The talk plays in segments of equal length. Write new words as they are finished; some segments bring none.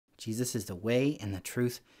Jesus is the way and the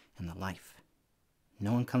truth and the life.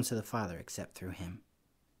 No one comes to the Father except through him.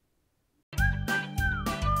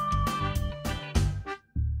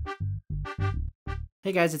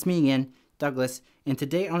 Hey guys, it's me again, Douglas, and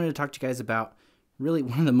today I wanted to talk to you guys about really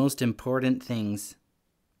one of the most important things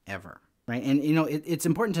ever, right? And it's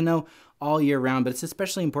important to know all year round, but it's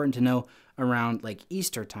especially important to know around like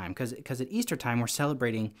Easter time, because at Easter time we're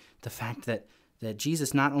celebrating the fact that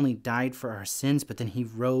Jesus not only died for our sins, but then he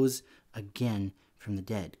rose again from the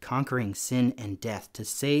dead, conquering sin and death to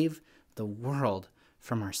save the world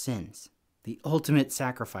from our sins. The ultimate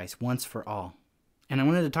sacrifice once for all. And I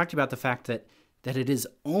wanted to talk to you about the fact that it is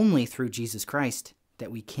only through Jesus Christ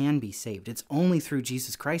that we can be saved. It's only through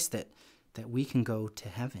Jesus Christ that we can go to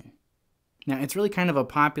heaven. Now, it's really kind of a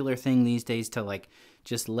popular thing these days to like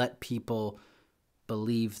just let people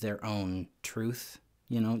believe their own truth,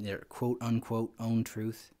 their quote unquote own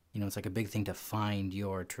truth. It's like a big thing to find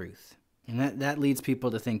your truth. And that leads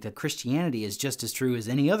people to think that Christianity is just as true as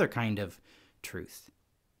any other kind of truth.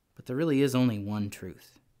 But there really is only one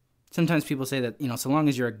truth. Sometimes people say that, so long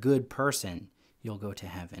as you're a good person, you'll go to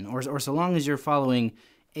heaven. Or so long as you're following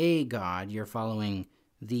a God, you're following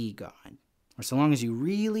the God. Or so long as you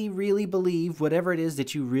really, really believe whatever it is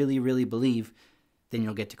that you really, really believe, then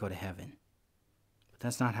you'll get to go to heaven. But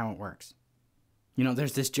that's not how it works.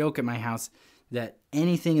 There's this joke at my house that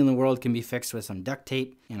anything in the world can be fixed with some duct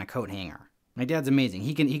tape and a coat hanger. My dad's amazing.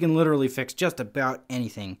 He can literally fix just about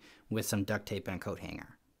anything with some duct tape and a coat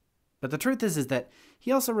hanger. But the truth is that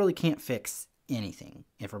he also really can't fix anything,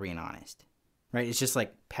 if we're being honest. Right? It's just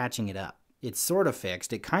like patching it up. It's sort of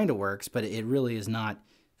fixed. It kind of works, but it really is not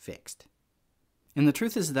fixed. And the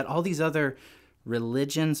truth is that all these other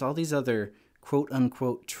religions, all these other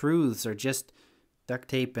quote-unquote truths are just duct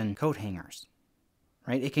tape and coat hangers.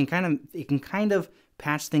 Right? It can kind of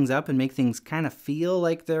patch things up and make things kind of feel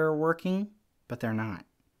like they're working, but they're not.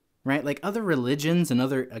 Right? Like other religions and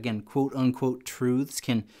other, again, quote-unquote truths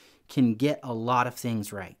can get a lot of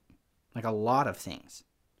things right. Like a lot of things.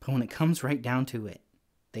 But when it comes right down to it,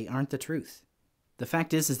 they aren't the truth. The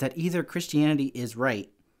fact is that either Christianity is right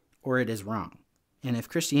or it is wrong. And if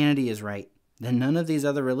Christianity is right, then none of these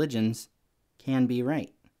other religions can be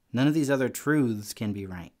right. None of these other truths can be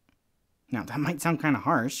right. Now, that might sound kind of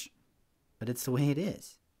harsh, but it's the way it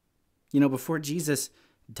is. Before Jesus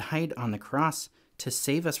died on the cross to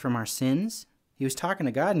save us from our sins, he was talking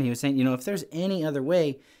to God and he was saying, if there's any other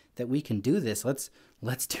way that we can do this, let's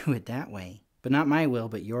do it that way. But not my will,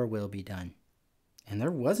 but your will be done. And there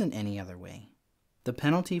wasn't any other way. The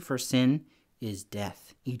penalty for sin is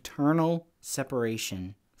death, eternal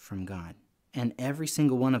separation from God. And every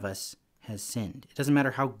single one of us has sinned. It doesn't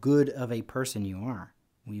matter how good of a person you are.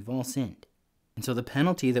 We've all sinned. And so the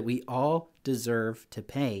penalty that we all deserve to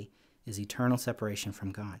pay is eternal separation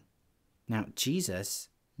from God. Now, Jesus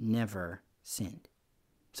never sinned.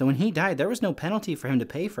 So when he died, there was no penalty for him to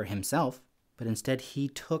pay for himself, but instead he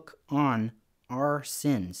took on our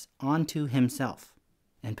sins onto himself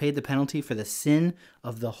and paid the penalty for the sin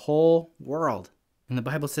of the whole world. And the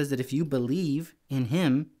Bible says that if you believe in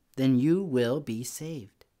him, then you will be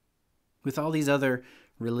saved. With all these other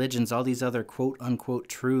religions, all these other quote-unquote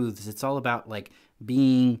truths, it's all about like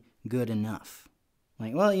being good enough.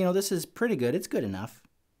 Like, well, this is pretty good. It's good enough.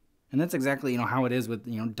 And that's exactly, how it is with,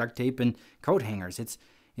 duct tape and coat hangers.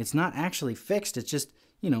 It's not actually fixed. It's just,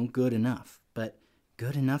 good enough. But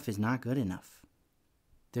good enough is not good enough.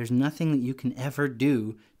 There's nothing that you can ever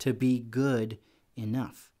do to be good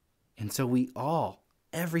enough. And so we all,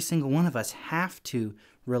 every single one of us, have to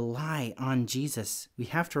rely on Jesus. We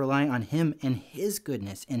have to rely on him and his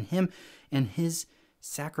goodness and him and his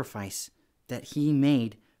sacrifice that he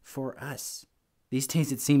made for us. These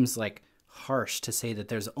days it seems like harsh to say that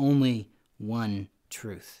there's only one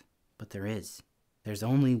truth, but there is. There's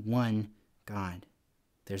only one God.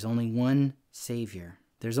 There's only one Savior.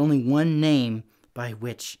 There's only one name by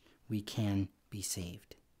which we can be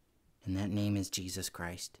saved. And that name is Jesus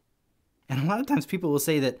Christ. And a lot of times people will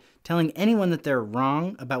say that telling anyone that they're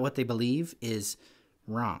wrong about what they believe is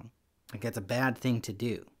wrong. Like that's a bad thing to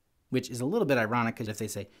do, which is a little bit ironic because if they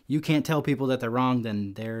say, you can't tell people that they're wrong,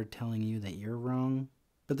 then they're telling you that you're wrong.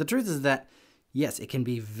 But the truth is that, yes, it can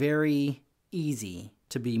be very easy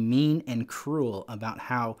to be mean and cruel about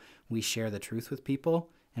how we share the truth with people,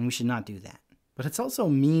 and we should not do that. But it's also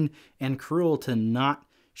mean and cruel to not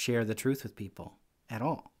share the truth with people at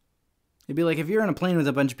all. It'd be like if you're on a plane with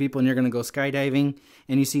a bunch of people and you're going to go skydiving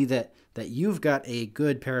and you see that you've got a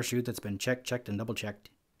good parachute that's been checked, and double-checked,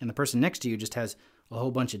 and the person next to you just has a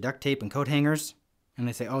whole bunch of duct tape and coat hangers, and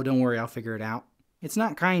they say, oh, don't worry, I'll figure it out. It's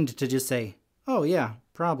not kind to just say, oh, yeah,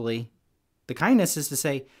 probably. The kindness is to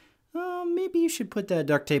say, maybe you should put that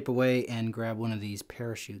duct tape away and grab one of these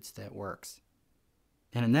parachutes that works.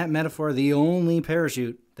 And in that metaphor, the only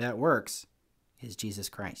parachute that works is Jesus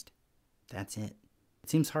Christ. That's it. It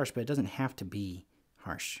seems harsh, but it doesn't have to be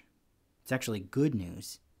harsh. It's actually good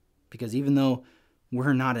news, because even though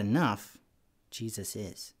we're not enough, Jesus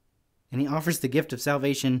is. And he offers the gift of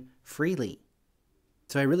salvation freely.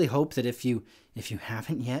 So I really hope that if you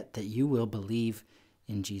haven't yet, that you will believe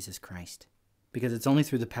in Jesus Christ. Because it's only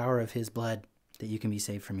through the power of his blood that you can be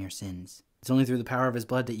saved from your sins. It's only through the power of his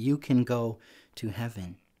blood that you can go to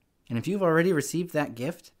heaven. And if you've already received that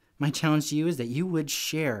gift, my challenge to you is that you would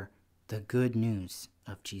share the good news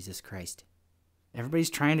of Jesus Christ. Everybody's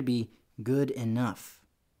trying to be good enough.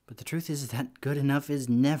 But the truth is that good enough is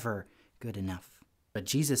never good enough. But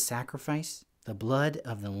Jesus' sacrifice, the blood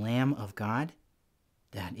of the Lamb of God,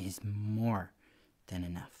 that is more than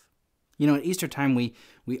enough. You know, at Easter time, we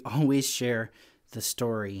always share the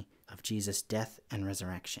story of Jesus' death and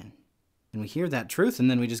resurrection. And we hear that truth,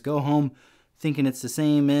 and then we just go home thinking it's the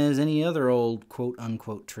same as any other old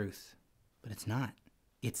quote-unquote truth. But it's not.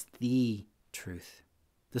 It's the truth.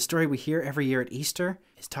 The story we hear every year at Easter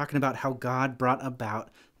is talking about how God brought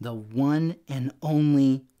about the one and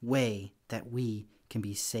only way that we can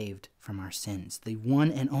be saved from our sins. The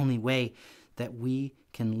one and only way that we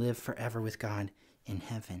can live forever with God in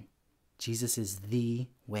heaven. Jesus is the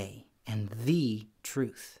way and the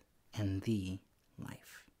truth and the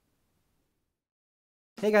life.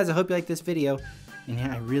 Hey guys, I hope you like this video, and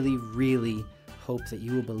I really, really hope that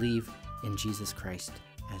you will believe in Jesus Christ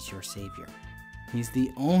as your Savior. He's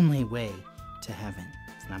the only way to heaven.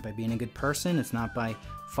 It's not by being a good person, it's not by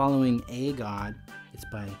following a God, it's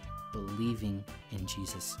by believing in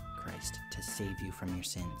Jesus Christ to save you from your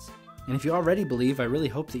sins. And if you already believe, I really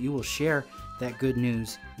hope that you will share that good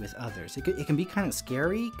news with others. It can be kind of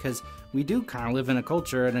scary because we do kind of live in a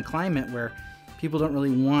culture and a climate where people don't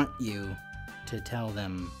really want you to tell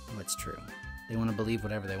them what's true. They want to believe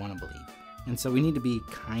whatever they want to believe. And so we need to be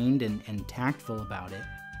kind and tactful about it.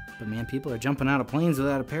 But man, people are jumping out of planes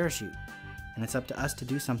without a parachute. And it's up to us to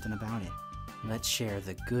do something about it. Let's share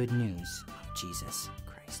the good news of Jesus Christ.